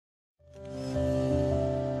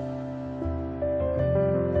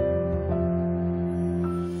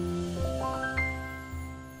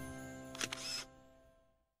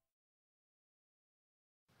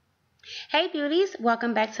Hey beauties,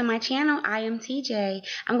 welcome back to my channel. I am TJ.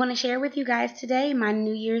 I'm going to share with you guys today my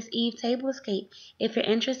New Year's Eve tablescape. If you're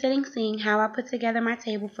interested in seeing how I put together my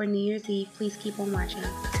table for New Year's Eve, please keep on watching.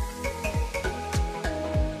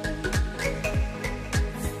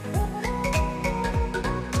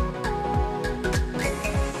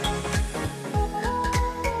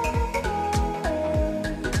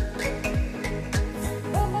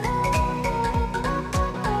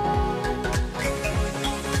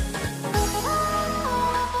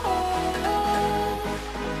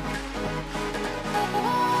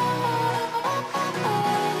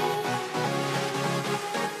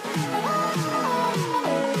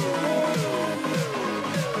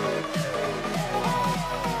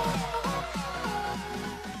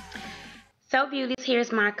 So beauties,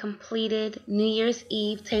 here's my completed New Year's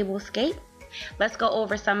Eve tablescape. Let's go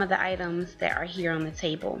over some of the items that are here on the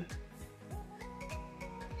table.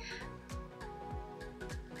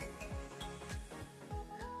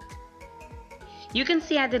 You can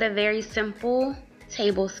see I did a very simple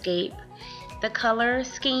tablescape. The color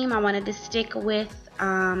scheme I wanted to stick with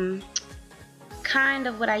kind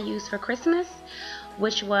of what I used for Christmas,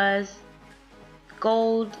 which was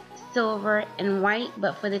gold, silver, and white,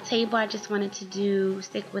 but for the table I just wanted to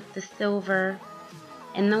stick with the silver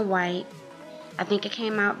and the white. I think it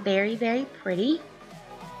came out very, very pretty.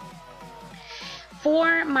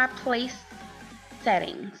 For my place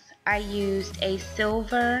settings, I used a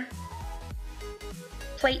silver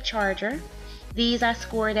plate charger. These I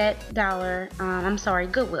scored at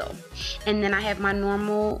Goodwill. And then I have my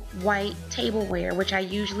normal white tableware, which I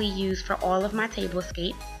usually use for all of my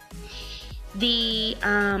tablescapes. The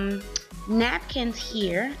napkins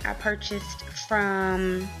here I purchased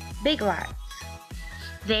from Big Lots.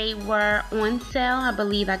 They were on sale. I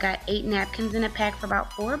believe I got 8 napkins in a pack for about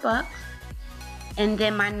 $4. And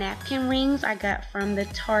then my napkin rings I got from the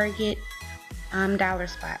Target dollar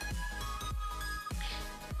spot.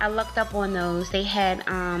 I looked up on those. They had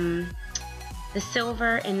the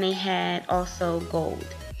silver and they had also gold.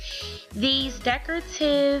 These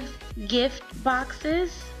decorative gift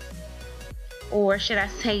boxes, or should I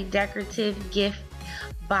say decorative gift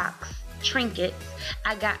box trinkets,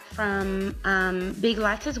 I got from Big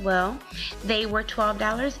Lots as well. They were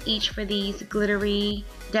 $12 each for these glittery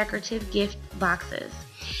decorative gift boxes.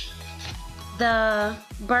 The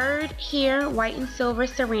bird here, white and silver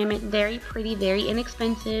ceramic, very pretty, very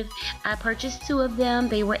inexpensive. I purchased 2 of them.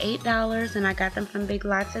 They were $8 and I got them from Big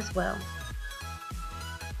Lots as well.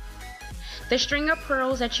 The string of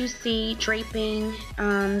pearls that you see draping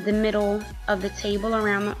the middle of the table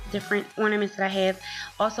around the different ornaments that I have,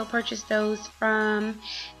 also purchased those from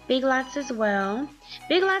Big Lots as well.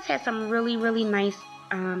 Big Lots had some really, really nice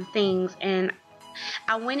things, and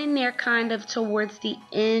I went in there kind of towards the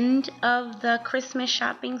end of the Christmas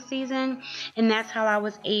shopping season, and that's how I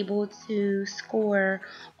was able to score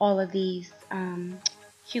all of these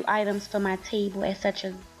cute items for my table at such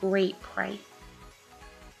a great price.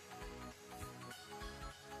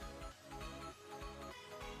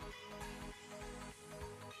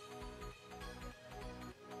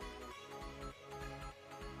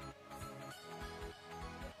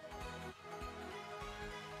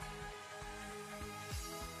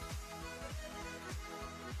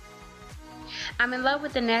 I'm in love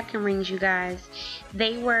with the napkin rings, you guys.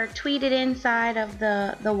 They were tweeted inside of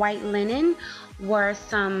the white linen, were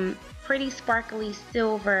some pretty sparkly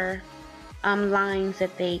silver lines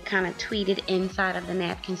that they kind of tweeted inside of the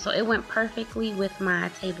napkin. So it went perfectly with my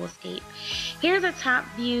tablescape. Here's a top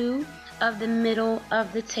view of the middle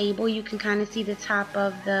of the table. You can kind of see the top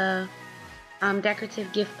of the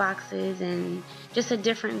decorative gift boxes and just a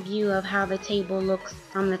different view of how the table looks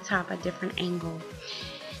from the top, a different angle.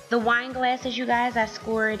 The wine glasses, you guys, I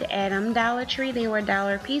scored at Dollar Tree. They were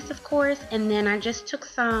 $1 a piece, of course. And then I just took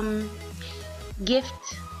some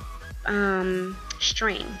gift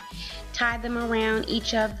string, tied them around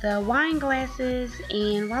each of the wine glasses,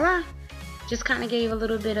 and voila. Just kind of gave a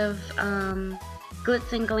little bit of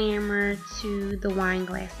glitz and glamour to the wine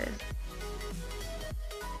glasses.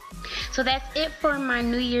 So that's it for my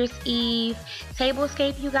New Year's Eve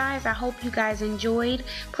tablescape, you guys. I hope you guys enjoyed.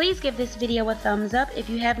 Please give this video a thumbs up. If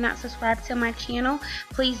you have not subscribed to my channel,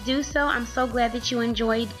 please do so. I'm so glad that you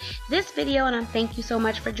enjoyed this video, and thank you so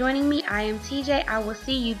much for joining me. I am TJ. I will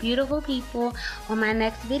see you beautiful people on my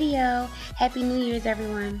next video. Happy New Year's,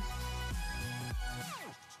 everyone.